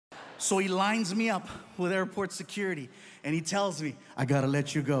So he lines me up with airport security, and he tells me, I gotta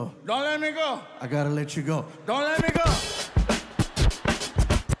let you go. Don't let me go. I gotta let you go. Don't let me go.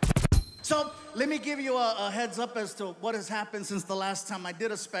 So let me give you a heads up as to what has happened since the last time I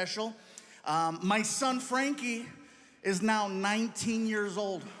did a special. My son Frankie is now 19 years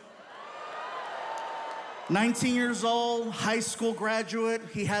old. 19 years old, high school graduate.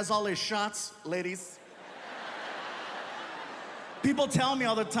 He has all his shots, ladies. People tell me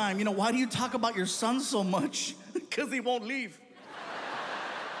all the time, why do you talk about your son so much? Because he won't leave.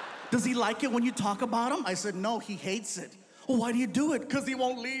 Does he like it when you talk about him? I said, no, he hates it. Well, why do you do it? Because he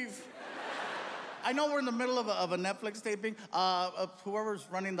won't leave. I know we're in the middle of a Netflix taping. Whoever's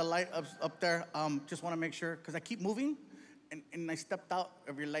running the light up there, just want to make sure, because I keep moving, and I stepped out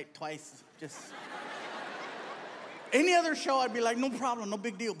of your light twice. Just any other show, I'd be like, no problem, no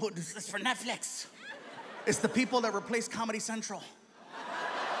big deal. But this is for Netflix. It's the people that replaced Comedy Central.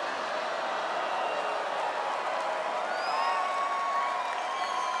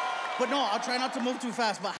 But no, I'll try not to move too fast. But